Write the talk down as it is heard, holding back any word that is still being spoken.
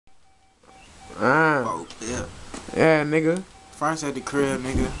Yeah, nigga. First at the crib,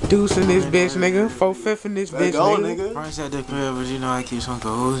 nigga. Deuce in this bitch, nigga. 4/5 in this bitch, nigga. First at the crib, but you know I keep some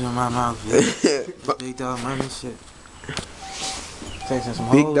goals in my mouth. Yeah. Big dog money shit. Some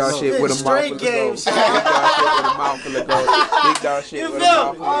big dog shit with a mouth full of gold. Big dog shit with a mouth full of gold. Big dog shit with a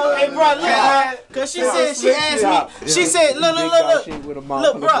mouth full of gold. Hey, bro, look, cause she said, she asked me, she said, look, look,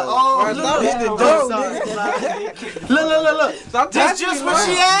 bro, oh, look, that's just what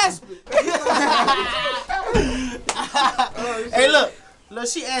she asked me. Hey, look,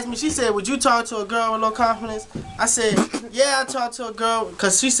 she asked me, she said, would you talk to a girl with low confidence? I said, yeah, I talked to a girl,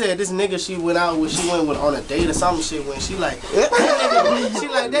 cause she said this nigga she went out with, she went with on a date or some shit when she like, that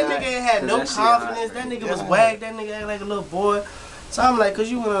nigga ain't had no confidence, that nigga was whack, that nigga act like a little boy. So I'm like, cause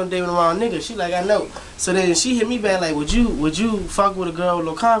you went on a date with a wrong nigga. She like, I know. So then she hit me back like, would you fuck with a girl with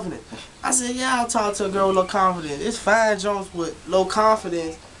low confidence? I said, yeah, I'll talk to a girl with low confidence. It's fine Jones with low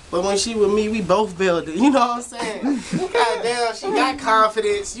confidence. But when she with me, we both build it. You know what I'm saying? Goddamn, she got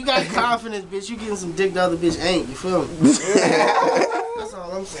confidence. You got confidence, bitch. You getting some dick the other bitch ain't. You feel me? That's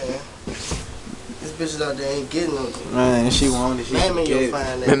all I'm saying. This bitches out there ain't getting no dick. Man, she wanted she man, get it.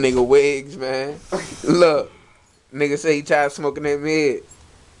 That nigga wigs, man. Look, nigga say he tried smoking that mid.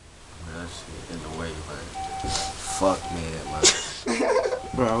 That shit in the way, man. Fuck man.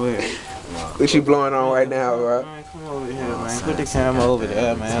 Bro, where? What you blowing on right now, bro? Man, come over here, man. Put the camera over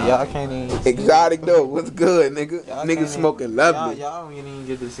there, man. Y'all can't even. Exotic though, what's good, nigga? Nigga smoking lovely. Y'all don't even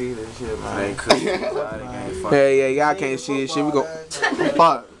get to see this shit, man. Ain't crazy. Hey, yeah, y'all can't see this shit. We go.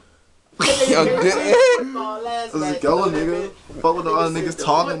 Fuck. Let's go, nigga. Fuck what the other niggas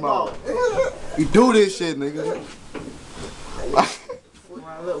talking about. We do this shit, nigga.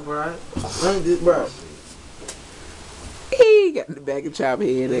 Look, bro. He got the back of chop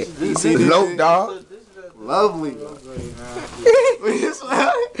head. Low dog. Lovely. It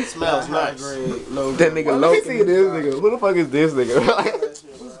smells nice. That nigga low. Let me see this nigga. Who the fuck is this nigga? What's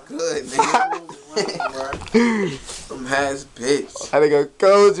good, nigga? Some ass bitch. That nigga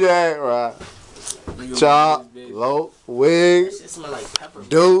Kojak, right? Chop, low, wig,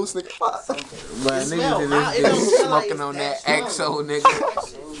 deuce, nigga. But niggas in this bitch smoking on that XO, nigga.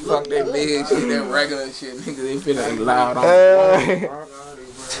 Fuck that big shit, that regular shit, nigga. They feeling loud on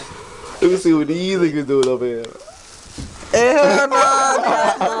Let me see what these niggas doing up here. Hell nah,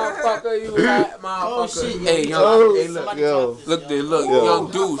 motherfucker, you hot motherfucker. Hey, young, hey, look, yo. Look there, look,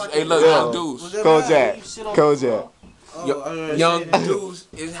 young Deuce. Hey, look, young Deuce. Kojak. Young Deuce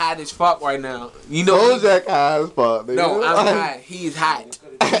is hot as fuck right now. You know Kojak high as fuck, nigga. No, I'm hot. He's hot.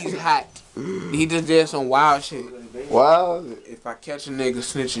 He's hot. He just did some wild shit. Wow. If I catch a nigga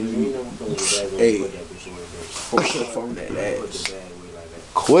snitching, hey, focus on that ass.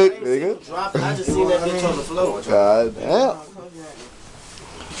 Quick, nigga. I just seen that bitch on the floor. God damn.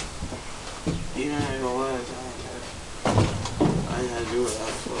 You ain't gonna lie. I ain't had to do it.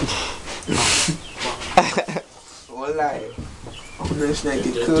 One life. I'm this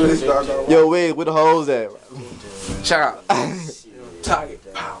nigga cool. Yo, wait, where the hoes at? Chop. Target.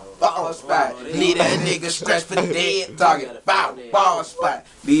 Ball spot. Leave that nigga stretch for dead. Target. Ball spot.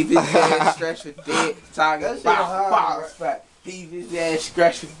 Leave his ass stretch for dead. Target. Ball spot. Leave his ass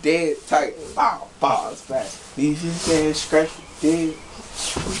scratch for dead. Target. Ball spot. Leave his ass scratch for dead.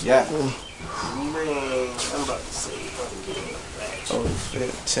 Yeah. Man, I'm about to say Oh,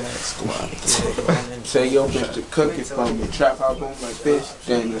 shit. Squad. Tell your bitch to cook it for me. Trap out on my bitch.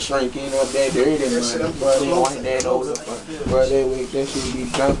 Then the shrink ain't up that dirty money. But they want that over. But they wait, that shit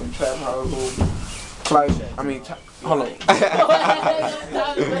be jumping. Trap out home. I mean, hold on. I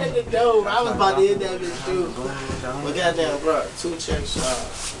was about to hit that bitch too. But goddamn, bro, 2 checks.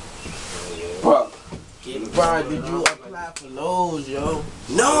 Bro, Did you apply for Lowe's, yo?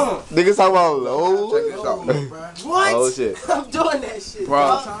 No. Niggas talking about low? check this out. What? Oh shit. I'm doing that shit,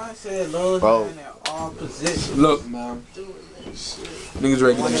 Bro. Time said Lowe's Bro. in all positions. Look, man. Niggas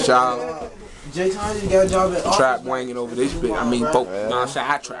ready to get this job. Jay Time just got a job at Trap wanging over this bitch. I mean, folk. You know what I'm saying?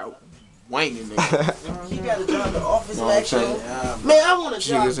 I trap wanging, nigga. He got a job at office Know what I'm action. saying? Man, I want a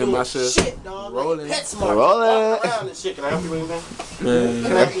job Niggas in my doing shit. shit, dog. Rolling. PetSmart. Rolling. Walk around and shit. Can I help you with anything? Man.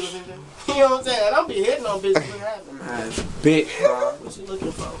 Can I help you with anything? You know what I'm saying? I don't be hitting on bitches. What happened? Bitch, bro. What you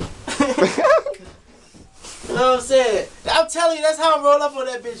looking for? You know what I'm saying? I'm telling you, that's how I roll up on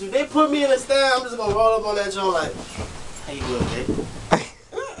that bitch. If they put me in a stand, I'm just gonna roll up on that joint like, how you doing, Jay?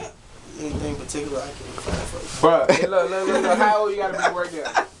 Anything particular I can find for you? Bro, hey, look. How old you gotta be working?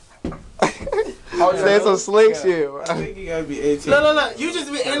 Say some slick shit, bro. I think you gotta be 18. No. You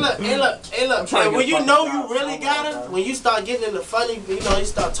just be, hey look. And when you know you really got her, when you start getting in the funny, you know, you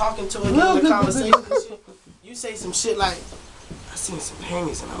start talking to her, getting in the conversation and shit, you say some shit like, I seen some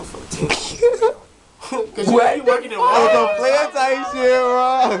panties and I was for 10. Cause you be working in That's Walmart. some player type shit,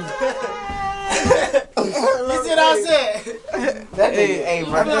 bro. You see what I said? Hey,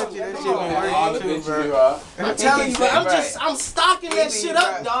 bro, that shit been All the working too, bitches, bro. I'm telling you, bro. I'm stocking that shit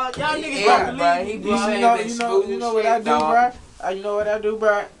up, dog. Y'all niggas don't believe me, bro. You know what I do, bro? You know what I do,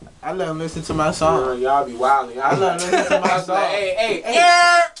 bro? I let him listen to my song. Y'all be wilding. I let him listen to my song. Hey.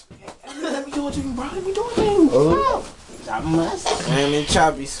 Let me do what you can, bro. Let me do it. Man, and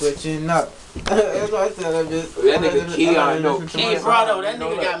Chop be switching up. That's what I tell that bitch. That nigga Keon, no. Hey, bro, though, that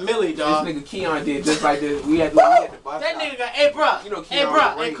nigga got Millie, dog. This nigga Keon did just like this. We had the bus That stop. nigga got, hey, bro. You know Hey, Keon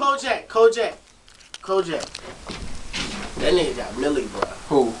bro. was Hey, great. Kojak. That nigga got Millie, bro.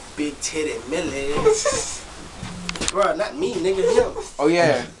 Who? Big titty Millie. Bro, not me, nigga, him. Oh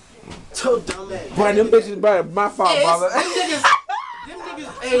yeah. So dumb ass. Bro, them bitches, bro, my fault, Hey, brother. them niggas,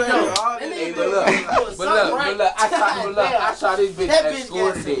 hey, yo. That Hey, nigga but look, I saw this bitch That at bitch school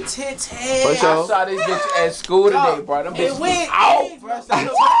got some today. tits. For I sure. saw this bitch at school today, bro. Them Hey, bitches wait, out. bro.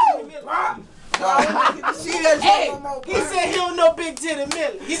 See that Hey, shit no more, he bro. said he don't know Big Titty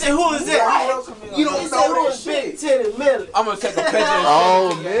Millie. He said, who is that? You don't He said, know who that is Big shit. Titty Millie? I'm gonna take a picture and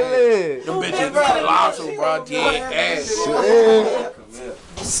Oh, send it to you. Millie. Them bitches Bro, colossal, bro. Dead ass.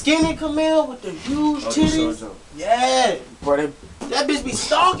 Yeah. Skinny Camille with the huge titties. Yeah. Bro, that, That bitch be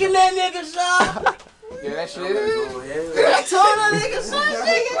stalking that nigga, son. yeah, that shit. I told that nigga, son,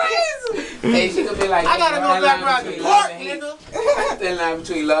 she crazy. Hey, she could be like, I gotta go back around the park, nigga. nigga. That line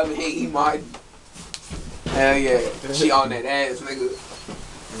between love and hate, he might. Hell yeah. She on that ass, nigga.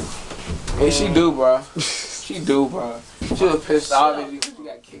 Hey, she do, bro. She do, bro. She was pissed off because she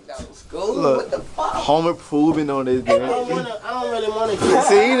got kicked out of school. Look. What the fuck? Home improvement on this I bitch. don't really wanna get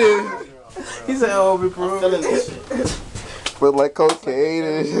See this? He said, "Oh, be I'm feeling this shit. But like cocaine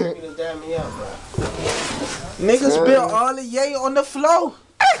and shit. You done damn me up, bro. Niggas spilled all the yay on the floor."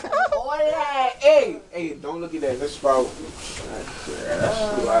 Oh, yeah. Hey, don't look at that. That's about.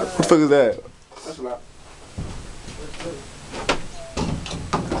 That's a lot of What the fuck is that? That's a lot.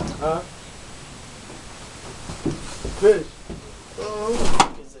 Fish. Oh,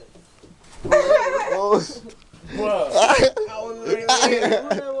 I was ready.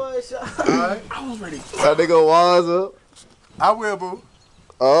 that nigga was up. I will, boo.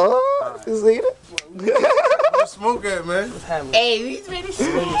 Oh, you see that? Where smoke at, man? Hey, he's ready.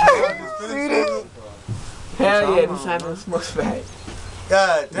 See that? Hell yeah, this time to smoke back.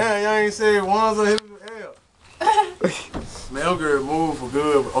 God damn, y'all ain't say ones on him. Hell. Man, I'm gonna move for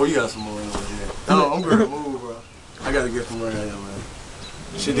good. Oh, you got some more in there. Yeah. No, I'm gonna move, bro. I gotta get from around here, man.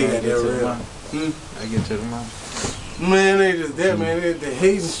 Shit, they got that real. I get to the mom. Man, they just that, man. They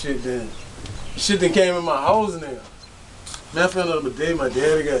hating shit then. Shit that came in my house now. Man, I found out the other day my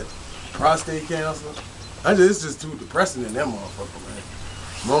daddy got prostate cancer. It's just too depressing in that motherfucker, man.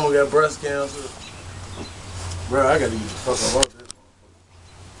 Mama got breast cancer. Bro, I gotta get the fuck out of that motherfucker.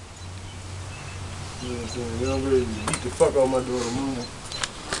 You know what I'm saying? You don't really beat the fuck out my daughter, mama.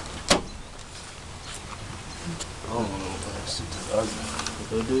 I don't know, man. Shit just ugly.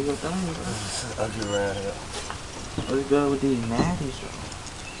 Go do your thing, bro. Ugly around here. What's good with these natties, bro?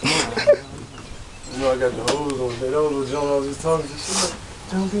 You know I got the hose on. That old little John I was just talking to. She's like,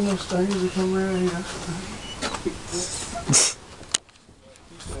 don't be no stranger come around here.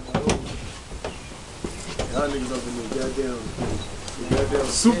 Y'all niggas up in the goddamn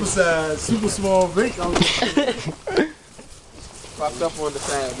super size, super small vape. Popped up on the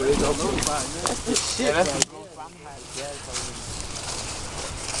side, but it's okay. Yeah, that's the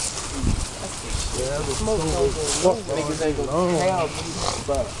niggas ain't gonna tell me,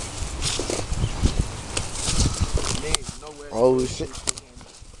 bro. Oh shit.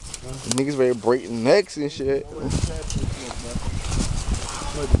 Niggas ready to break necks and shit.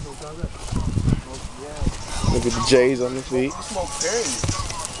 Look at the J's on the feet. Smoke period.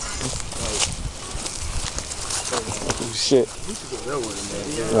 Oh shit.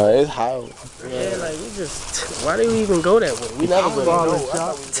 Right, it's high. Yeah, like we just, why do we even go that way? We never go that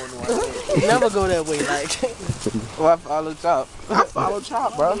way. We never go that way, like. Oh, I follow Chop. I follow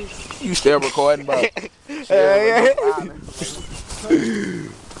Chop, bro. You still recording, bro? Hey, hey.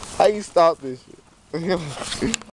 How you stop this shit?